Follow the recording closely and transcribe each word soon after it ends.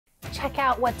check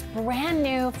out what's brand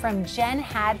new from Jen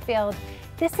Hadfield.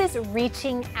 This is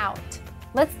Reaching Out.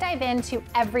 Let's dive into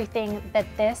everything that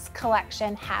this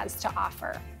collection has to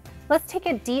offer. Let's take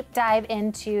a deep dive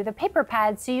into the paper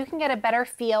pad so you can get a better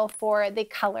feel for the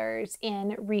colors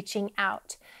in Reaching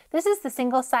Out. This is the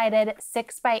single-sided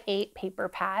 6x8 paper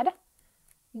pad.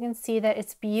 You can see that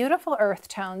it's beautiful earth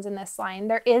tones in this line.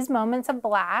 There is moments of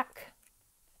black.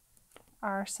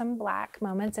 There are some black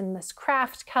moments in this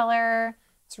craft color.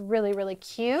 It's really, really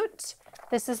cute.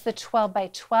 This is the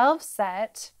 12x12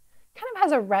 set. Kind of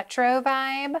has a retro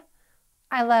vibe.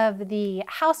 I love the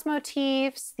house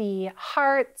motifs, the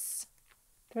hearts.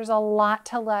 There's a lot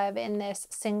to love in this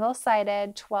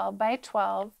single-sided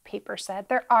 12x12 paper set.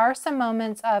 There are some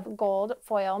moments of gold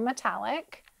foil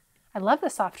metallic. I love the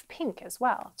soft pink as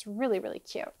well. It's really, really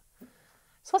cute.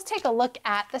 So let's take a look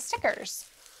at the stickers.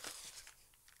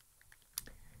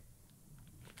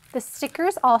 The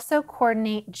stickers also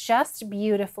coordinate just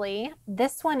beautifully.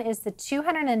 This one is the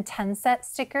 210 set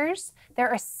stickers. There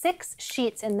are 6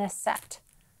 sheets in this set.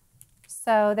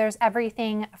 So there's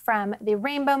everything from the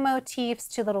rainbow motifs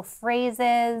to little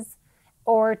phrases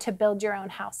or to build your own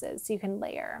houses so you can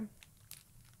layer.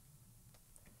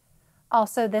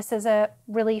 Also, this is a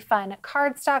really fun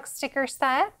cardstock sticker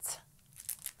set.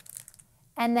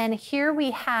 And then here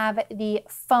we have the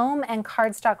foam and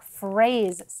cardstock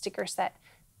phrase sticker set.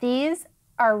 These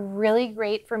are really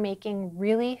great for making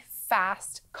really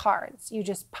fast cards. You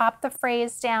just pop the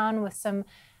phrase down with some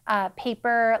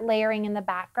paper layering in the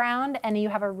background and you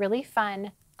have a really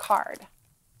fun card.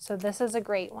 So this is a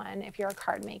great one if you're a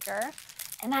card maker.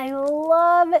 And I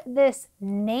love this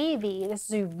navy. This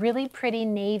is a really pretty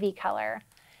navy color.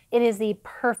 It is the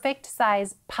perfect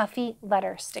size puffy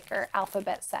letter sticker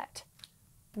alphabet set.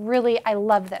 Really, I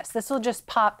love this. This will just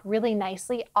pop really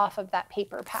nicely off of that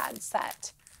paper pad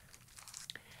set.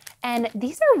 And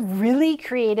these are really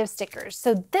creative stickers.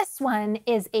 So this one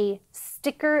is a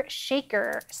sticker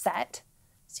shaker set.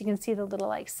 So you can see the little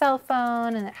like cell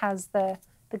phone and it has the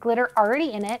glitter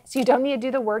already in it. So you don't need to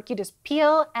do the work. You just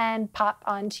peel and pop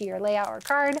onto your layout or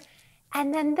card.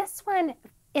 And then this one,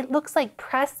 it looks like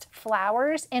pressed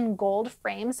flowers in gold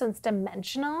frames. So it's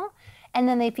dimensional. And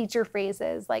then they feature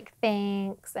phrases like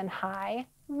thanks and hi.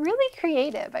 Really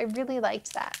creative. I really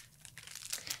liked that.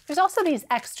 There's also these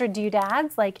extra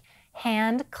doodads like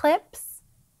hand clips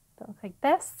that look like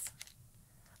this.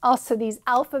 Also these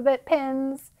alphabet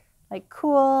pins like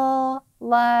cool,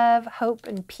 love, hope,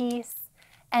 and peace.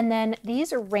 And then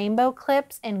these rainbow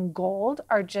clips in gold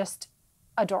are just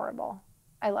adorable.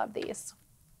 I love these.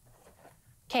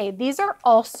 Okay, these are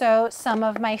also some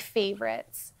of my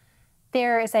favorites.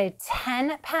 There is a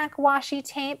 10-pack washi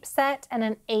tape set and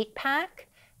an 8-pack.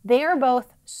 They are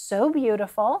both so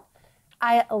beautiful.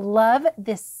 I love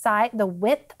this side, the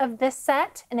width of this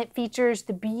set, and it features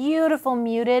the beautiful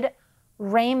muted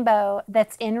rainbow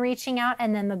that's in Reaching Out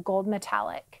and then the gold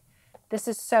metallic. This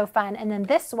is so fun. And then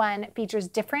this one features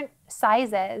different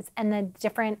sizes and the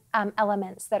different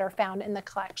elements that are found in the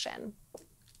collection.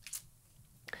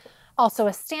 Also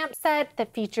a stamp set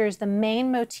that features the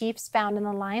main motifs found in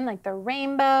the line, like the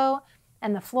rainbow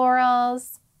and the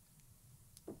florals.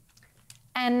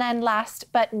 And then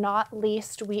last but not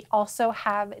least, we also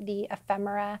have the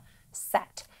ephemera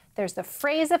set. There's the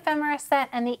phrase ephemera set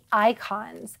and the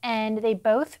icons, and they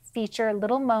both feature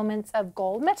little moments of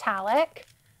gold metallic.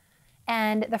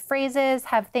 And the phrases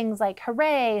have things like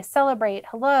hooray, celebrate,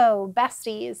 hello,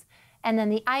 besties. And then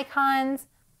the icons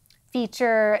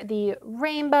feature the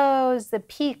rainbows, the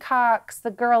peacocks,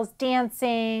 the girls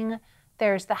dancing.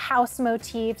 There's the house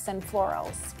motifs and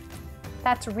florals.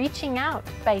 That's Reaching Out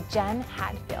by Jen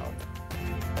Hadfield.